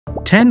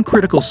10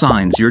 critical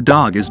signs your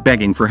dog is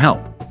begging for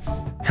help.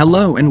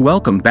 Hello and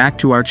welcome back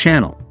to our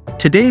channel.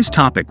 Today's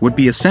topic would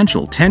be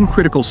essential 10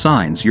 critical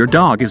signs your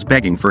dog is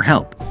begging for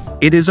help.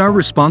 It is our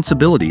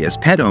responsibility as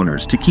pet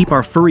owners to keep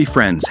our furry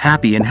friends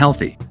happy and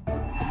healthy.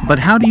 But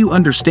how do you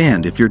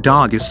understand if your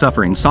dog is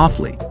suffering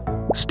softly?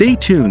 Stay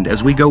tuned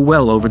as we go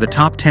well over the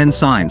top 10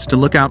 signs to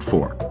look out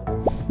for.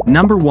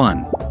 Number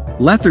 1.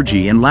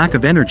 Lethargy and lack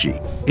of energy.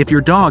 If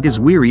your dog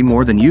is weary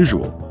more than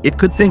usual, it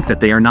could think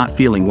that they are not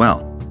feeling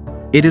well.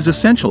 It is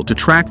essential to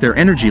track their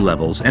energy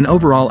levels and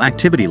overall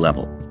activity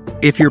level.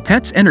 If your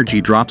pet's energy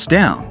drops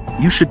down,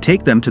 you should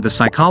take them to the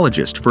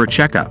psychologist for a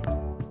checkup.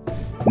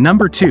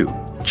 Number 2.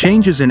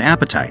 Changes in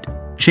appetite.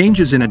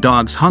 Changes in a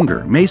dog's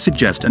hunger may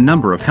suggest a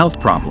number of health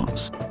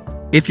problems.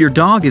 If your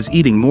dog is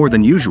eating more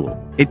than usual,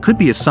 it could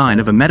be a sign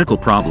of a medical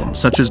problem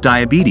such as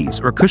diabetes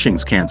or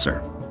Cushing's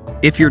cancer.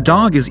 If your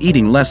dog is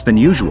eating less than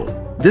usual,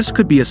 this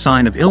could be a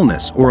sign of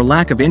illness or a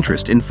lack of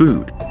interest in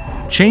food.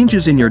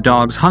 Changes in your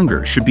dog's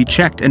hunger should be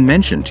checked and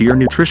mentioned to your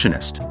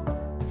nutritionist.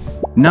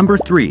 Number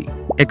 3.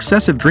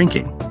 Excessive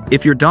drinking.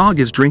 If your dog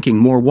is drinking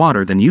more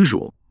water than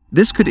usual,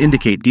 this could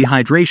indicate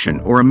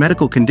dehydration or a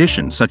medical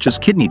condition such as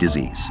kidney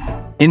disease.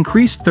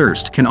 Increased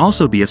thirst can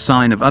also be a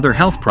sign of other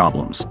health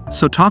problems,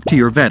 so talk to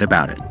your vet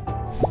about it.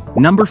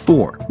 Number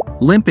 4.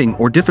 Limping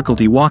or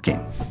difficulty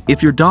walking.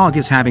 If your dog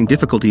is having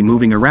difficulty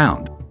moving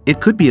around,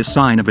 it could be a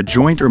sign of a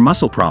joint or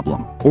muscle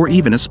problem, or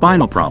even a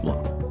spinal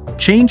problem.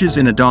 Changes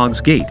in a dog's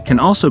gait can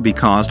also be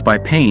caused by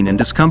pain and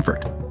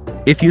discomfort.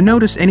 If you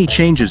notice any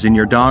changes in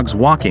your dog's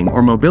walking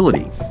or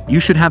mobility,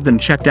 you should have them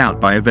checked out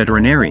by a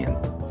veterinarian.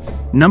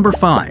 Number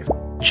 5.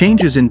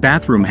 Changes in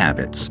bathroom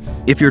habits.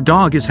 If your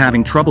dog is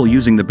having trouble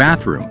using the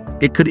bathroom,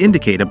 it could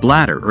indicate a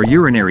bladder or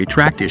urinary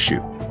tract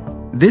issue.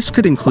 This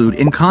could include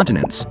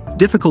incontinence,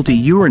 difficulty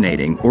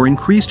urinating, or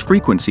increased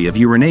frequency of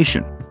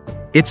urination.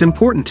 It's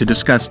important to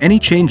discuss any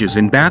changes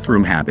in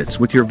bathroom habits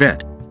with your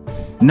vet.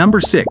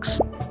 Number 6.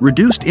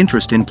 Reduced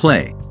interest in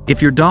play.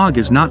 If your dog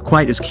is not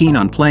quite as keen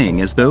on playing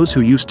as those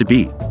who used to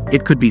be,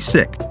 it could be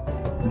sick.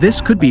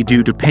 This could be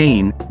due to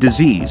pain,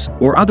 disease,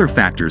 or other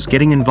factors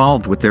getting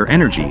involved with their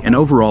energy and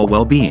overall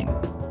well-being.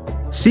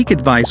 Seek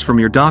advice from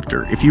your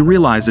doctor if you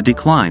realize a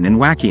decline in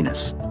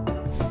wackiness.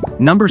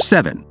 Number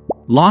 7.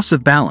 Loss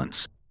of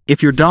balance.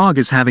 If your dog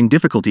is having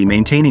difficulty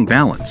maintaining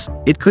balance,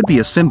 it could be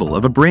a symbol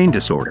of a brain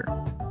disorder.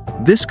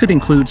 This could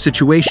include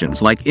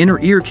situations like inner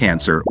ear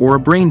cancer or a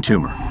brain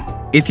tumor.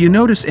 If you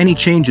notice any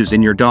changes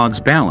in your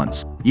dog's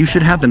balance, you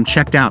should have them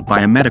checked out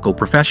by a medical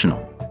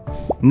professional.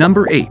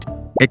 Number 8.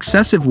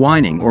 Excessive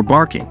whining or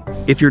barking.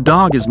 If your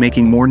dog is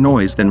making more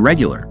noise than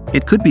regular,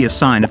 it could be a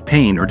sign of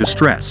pain or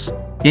distress.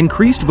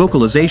 Increased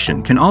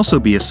vocalization can also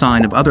be a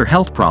sign of other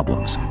health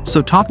problems,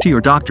 so talk to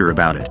your doctor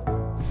about it.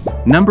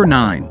 Number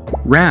 9.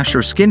 Rash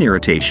or skin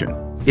irritation.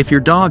 If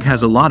your dog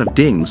has a lot of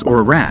dings or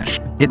a rash,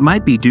 it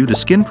might be due to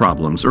skin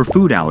problems or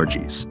food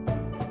allergies.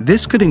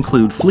 This could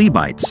include flea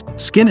bites,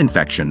 skin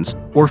infections,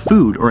 or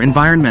food or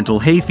environmental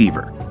hay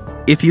fever.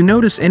 If you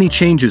notice any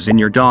changes in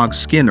your dog's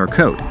skin or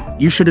coat,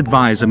 you should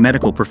advise a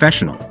medical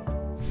professional.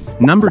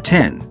 Number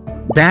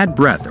 10. Bad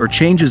breath or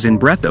changes in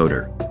breath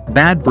odor.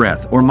 Bad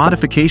breath or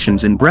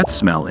modifications in breath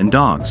smell in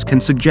dogs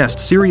can suggest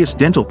serious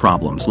dental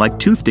problems like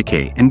tooth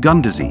decay and gum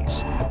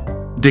disease.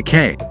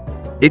 Decay.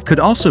 It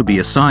could also be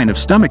a sign of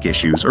stomach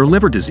issues or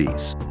liver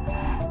disease.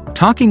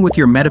 Talking with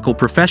your medical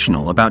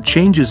professional about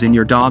changes in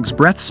your dog's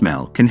breath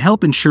smell can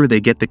help ensure they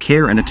get the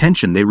care and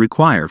attention they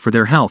require for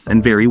their health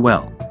and very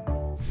well.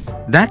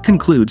 That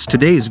concludes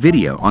today's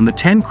video on the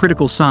 10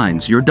 critical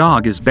signs your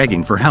dog is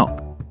begging for help.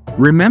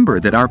 Remember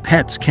that our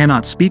pets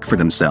cannot speak for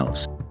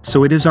themselves,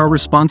 so it is our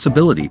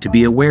responsibility to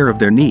be aware of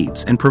their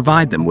needs and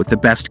provide them with the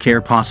best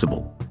care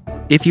possible.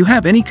 If you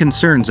have any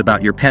concerns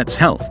about your pet's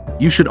health,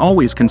 you should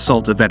always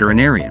consult a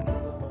veterinarian.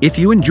 If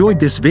you enjoyed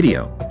this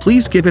video,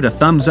 please give it a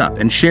thumbs up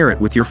and share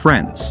it with your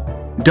friends.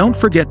 Don't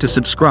forget to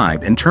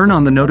subscribe and turn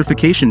on the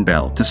notification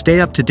bell to stay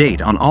up to date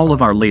on all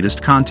of our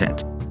latest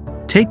content.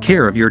 Take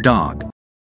care of your dog.